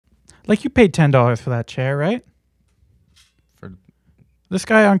Like, you paid $10 for that chair, right? For this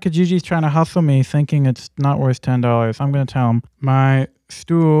guy on Kijiji's trying to hustle me, thinking it's not worth $10. I'm going to tell him my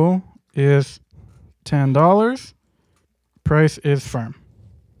stool is $10. Price is firm.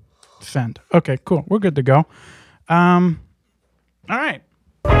 Send. Okay, cool. We're good to go. All right.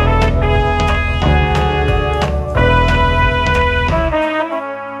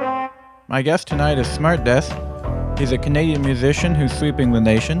 My guest tonight is smrtdeath. He's a Canadian musician who's sweeping the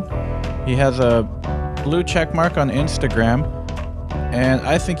nation. He has a blue check mark on Instagram, and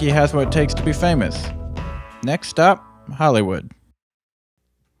I think he has what it takes to be famous. Next up, Hollywood.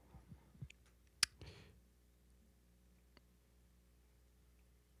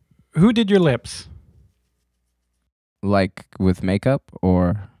 Who did your lips? like with makeup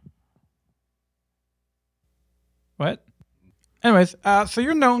or What? Anyways, so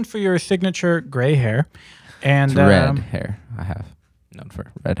you're known for your signature gray hair. And it's red hair. I have known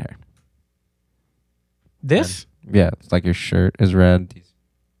for red hair. This? Red. Yeah, it's like your shirt is red.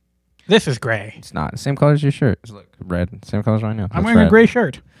 This is gray. It's not. Same color as your shirt. It's like red. Same color as right now. I'm wearing a gray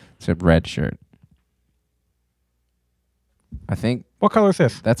shirt. It's a red shirt. I think. What color is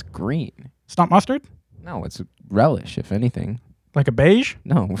this? That's green. It's not mustard? No, it's relish, if anything. Like a beige?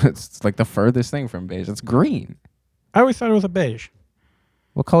 No, it's like the furthest thing from beige. It's green. I always thought it was a beige.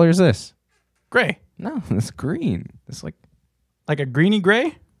 What color is this? Gray. No, it's green. It's like a greeny gray?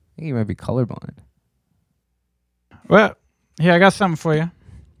 I think you might be colorblind. Well, here, I got something for you.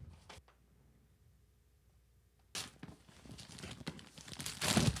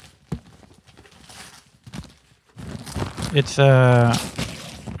 It's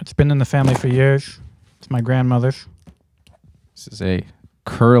been in the family for years. It's my grandmother's. This is a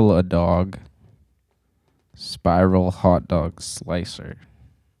Curl-A-Dog spiral hot dog slicer.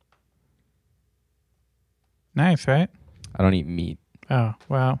 Nice, right? I don't eat meat. Oh,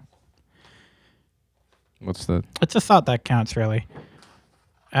 well. What's the... It's a thought that counts, really.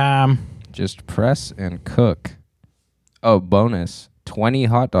 Just press and cook. Oh, bonus. 20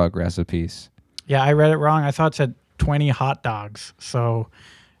 hot dog recipes. Yeah, I read it wrong. I thought it said 20 hot dogs. So,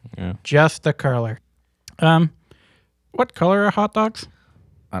 yeah. Just the curler. What color are hot dogs?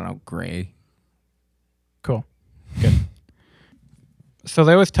 I don't know, gray. Cool. Good. So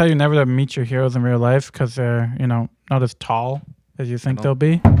they always tell you never to meet your heroes in real life because they're, not as tall as you think they'll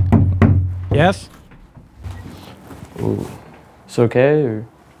be. Yes? Ooh. It's okay, or?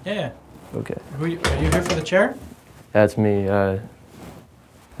 Yeah. Okay. Are you here for the chair? That's me.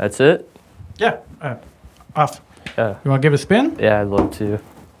 That's it? Yeah. Off. Yeah. You want to give it a spin? Yeah, I'd love to.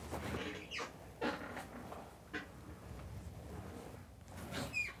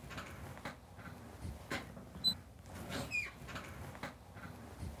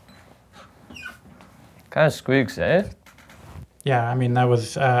 Kind of squeaks, eh? Yeah, I mean, that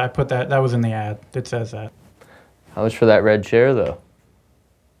was, I put that was in the ad. It says that. How much for that red chair, though?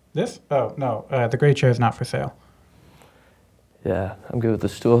 This? Oh, no. The gray chair is not for sale. Yeah, I'm good with the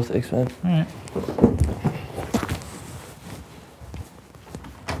stool. Thanks, man.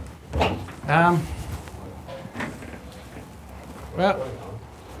 All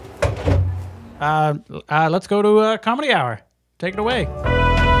right. Let's go to Comedy Hour. Take it away.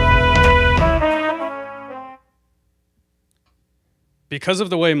 Because of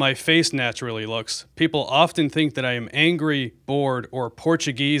the way my face naturally looks, people often think that I am angry, bored, or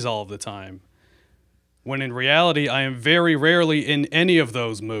Portuguese all the time, when in reality I am very rarely in any of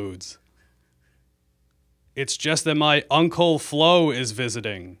those moods. It's just that my Uncle Flo is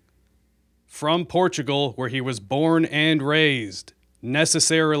visiting from Portugal, where he was born and raised,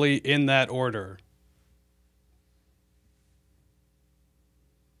 necessarily in that order.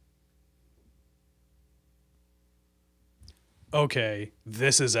 Okay,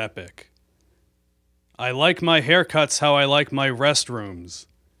 this is epic. I like my haircuts how I like my restrooms.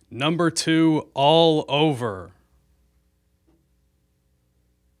 Number 2, all over.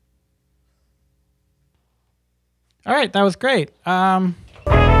 All right, that was great. You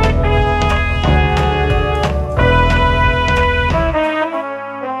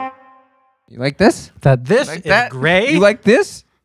like this? That this Like is that? gray. You like this?